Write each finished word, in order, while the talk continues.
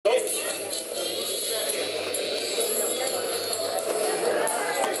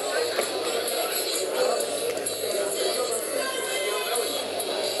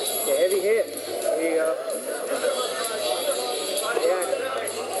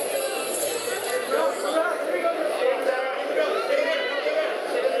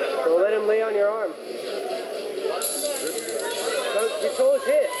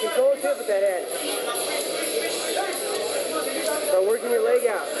with that head. Start working your leg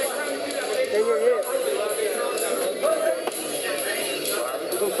out. Bend your hip.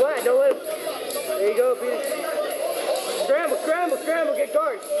 Keep them flat, don't let them. There you go, Peter. Scramble, scramble, scramble, get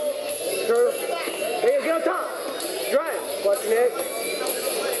guard. Curl. There you go, get on top. Drive. Watch your neck.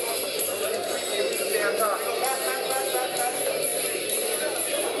 Stay on top.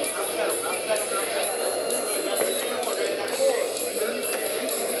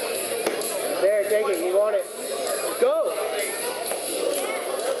 There, take it. You want it. Go.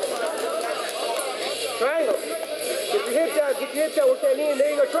 Triangle. Get your hips out. Get your hips out. Work that knee in.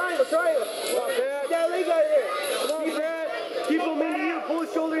 There you go. Triangle. Triangle. Get that leg out of there. Keep them into you. Pull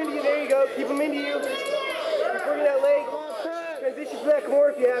his shoulder into you. There you go. Keep them into you. Keep working that leg. Transition to that more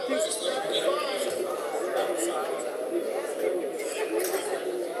if you have to.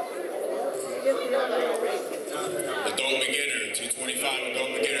 Adult beginner, 225.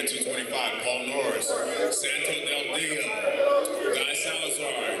 Adult beginner, 225. Paul Norris, Santo Del Dio, Guy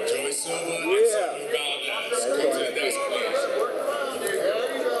Salazar, Joey Silva, and Santino Bros. Come to the desk, please.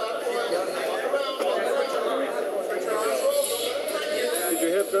 Keep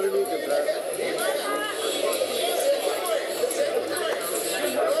your hips underneath him, Pat.